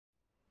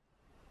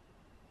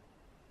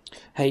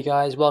Hey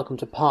guys, welcome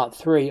to part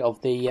 3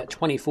 of the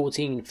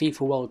 2014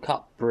 FIFA World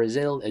Cup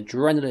Brazil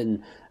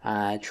Adrenalyn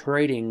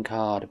trading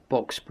card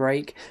box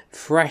break.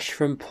 Fresh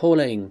from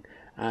pulling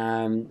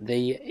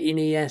the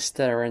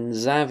Iniesta and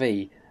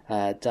Xavi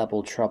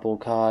double trouble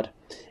card.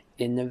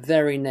 In the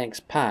very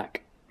next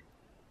pack,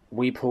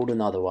 we pulled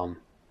another one.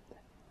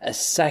 A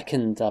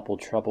second double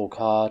trouble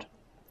card.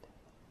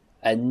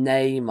 A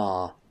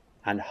Neymar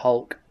and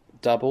Hulk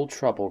double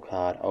trouble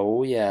card.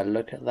 Oh yeah,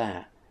 look at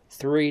that.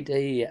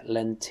 3D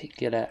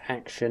lenticular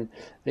action.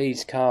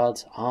 These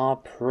cards are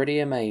pretty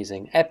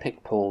amazing.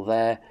 Epic pull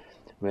there.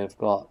 We've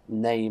got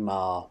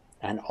Neymar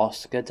and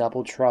Oscar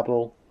double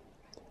trouble.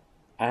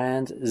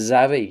 And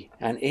Xavi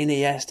and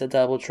Iniesta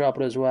double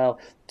trouble as well.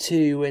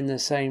 Two in the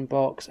same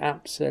box.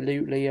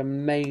 Absolutely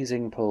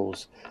amazing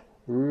pulls.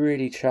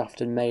 Really chuffed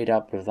and made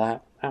up with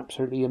that.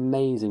 Absolutely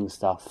amazing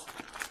stuff.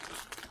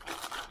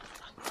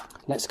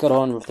 Let's get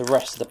on with the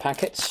rest of the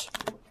packets.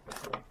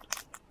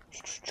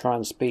 Try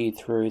and speed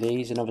through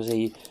these, and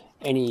obviously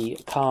any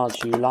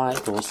cards you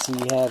like or see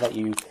here that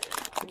you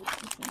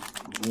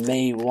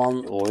may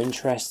want or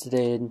interested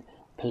in,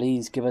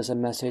 please give us a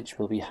message.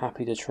 We'll be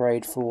happy to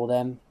trade for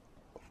them.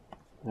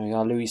 There we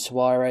go, Luis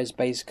Suarez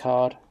base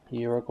card,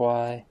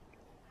 Uruguay.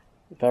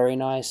 Very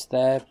nice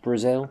there.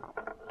 Brazil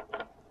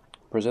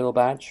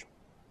badge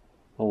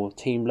or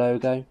team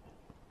logo.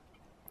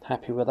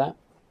 Happy with that.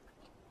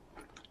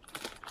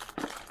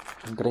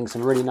 I'm getting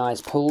some really nice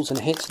pulls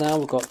and hits now.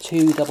 We've got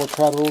 2 double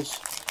troubles.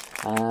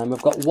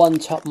 We've got 1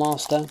 top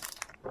master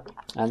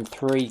and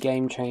 3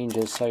 game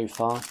changers so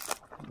far.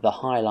 The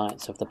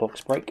highlights of the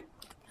box break.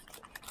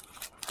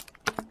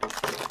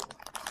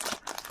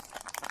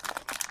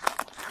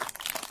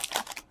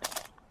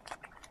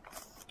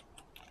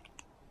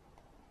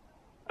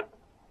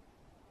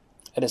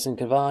 Edison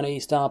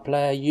Cavani, star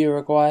player,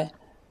 Uruguay.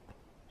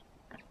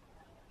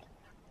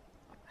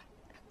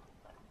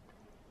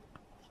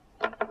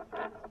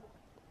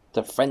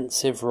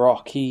 Defensive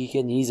Rocky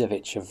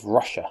Ganizovic of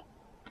Russia.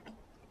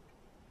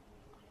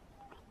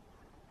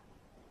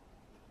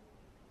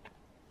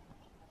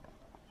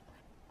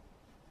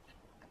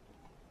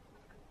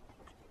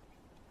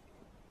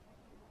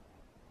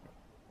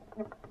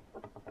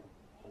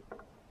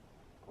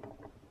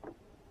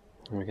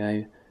 There we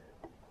go.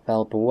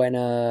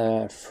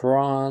 Valbuena,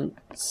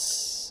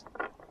 France.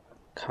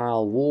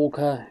 Kyle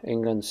Walker,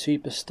 England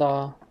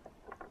superstar.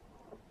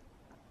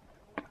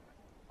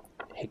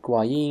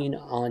 Higuain,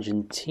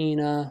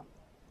 Argentina.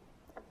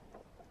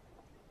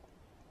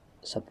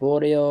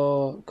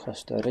 Saborio,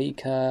 Costa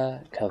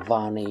Rica.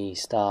 Cavani,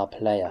 star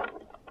player,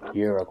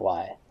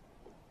 Uruguay.